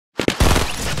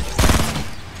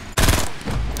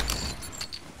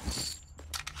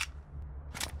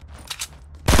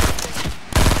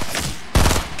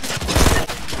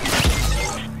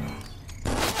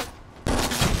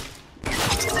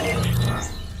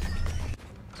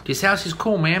This house is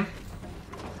cool, man.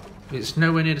 It's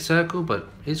nowhere near the circle, but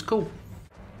it's cool.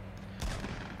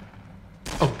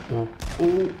 Oh, oh,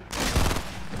 oh.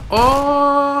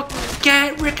 Oh,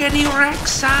 get rickety wrecked,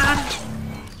 son.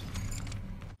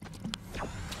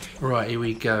 Right, here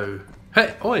we go.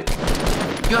 Hey, oi.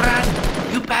 You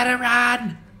run. You better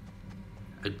run.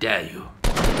 I dare you.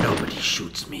 Nobody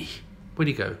shoots me. Where'd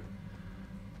he go?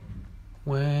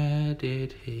 Where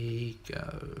did he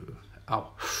go?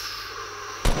 Oh.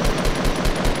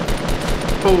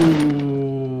 Oh.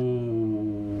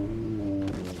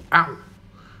 Ow.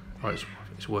 Right,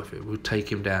 it's worth it. We'll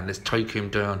take him down. Let's take him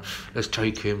down. Let's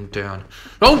take him down.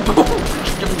 Oh!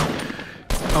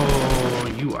 Oh,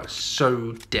 you are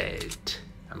so dead.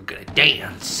 I'm gonna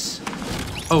dance.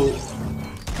 Oh.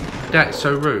 That's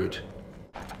so rude.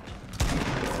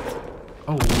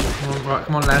 Oh, come on, right,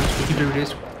 come on, lads, we can do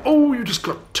this. Oh, you just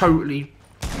got totally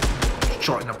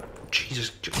shot in the... Jesus.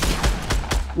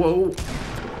 Whoa.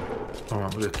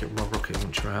 Alright, we'll get my rocket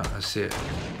launcher out, that's it.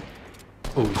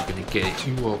 Oh, he's gonna get it.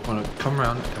 You are gonna come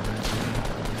round, come round.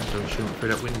 Don't shoot through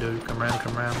that window. Come round,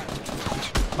 come round.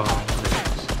 Oh,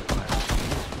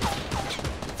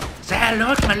 say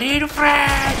hello to my little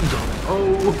friend.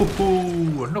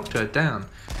 Oh, I knocked her down.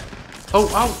 Oh,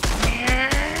 oh.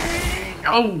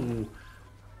 Oh.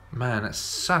 Man, that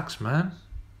sucks, man.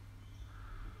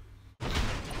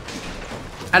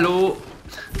 Hello.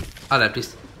 I'll have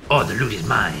this. Oh, the loot is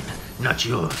mine, not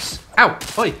yours. Ow!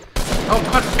 Oi! Oh,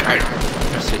 God!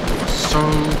 That's it. You're so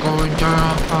going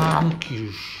down, punk.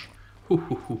 You.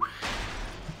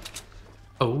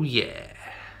 Oh yeah.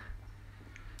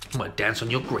 I'm gonna dance on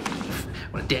your grave.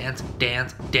 I'm gonna dance,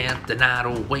 dance, dance the night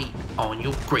away on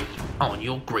your grave, on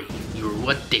your grave.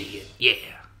 You're a dead, yeah.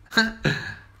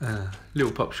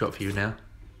 Little pop shot for you now.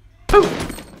 Boom!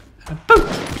 Boom!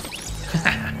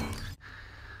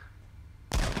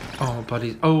 Oh,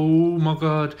 buddies. Oh, my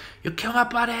God. You kill my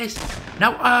buddies.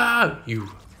 No, oh, you.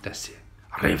 That's it.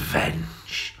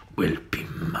 Revenge will be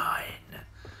mine.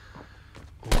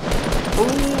 Oh.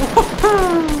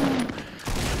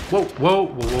 Whoa, whoa, whoa,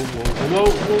 whoa,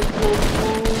 whoa, whoa, whoa,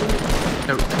 whoa.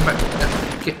 No, come back. No,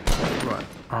 get. Right.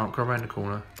 Alright, go around the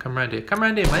corner. Come around here. Come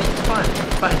around here, mate. It's fine.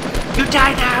 It's fine. You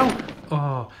die now!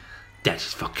 Oh, that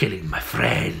is for killing my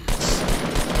friends.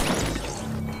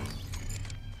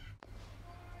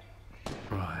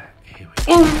 Right, here we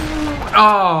go.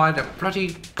 Oh, I had a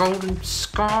bloody golden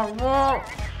scar. What?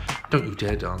 Don't you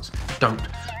dare dance. Don't.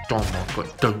 Oh my God,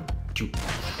 don't you.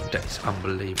 That's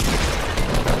unbelievable.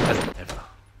 Ever.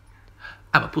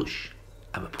 I'm a push.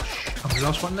 I'm a push. I'm the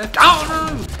last one left. Oh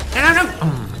no! No, no, no!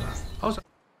 I was...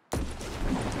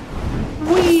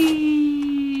 Whee!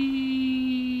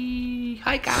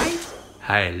 Hi guys.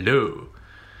 Hello.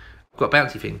 Got a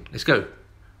bouncy thing. Let's go.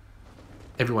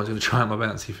 Everyone's going to try my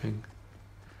bouncy thing.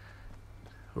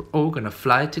 We're all going to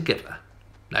fly together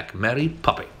like Mary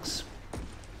Poppins.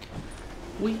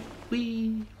 Wee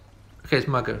wee. Okay, it's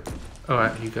my go. All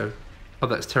right, you go. Oh,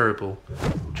 that's terrible.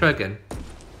 Try again.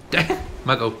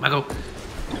 Muggle, Muggle.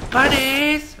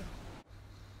 Buddies.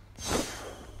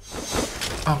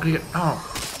 Oh, I'm gonna get. Oh.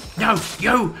 No,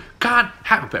 you can't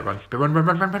have. Better run. Better run, run,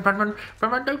 run, run, run, run, run,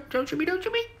 run, run. Don't shoot me, don't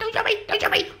shoot me, don't shoot me, don't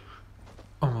shoot me.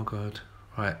 Oh my God.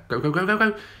 Right, go, go, go, go,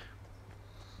 go.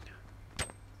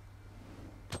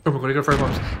 Oh my God, I gotta throw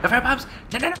bombs. I throw bombs.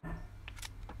 No, no, no.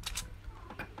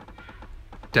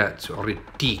 That's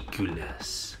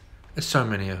ridiculous. There's so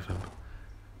many of them.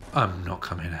 I'm not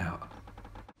coming out.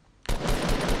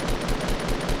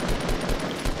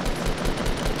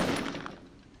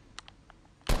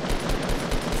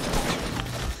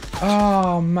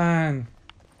 Oh man,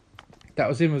 that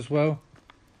was him as well.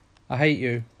 I hate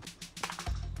you.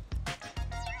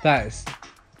 That's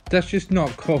just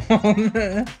not cool.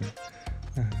 Wanna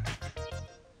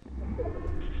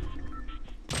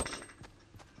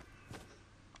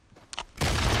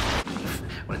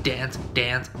dance,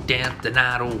 dance, dance the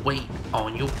night away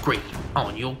on your grave,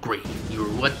 on your grave.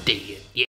 You're a dead, yeah.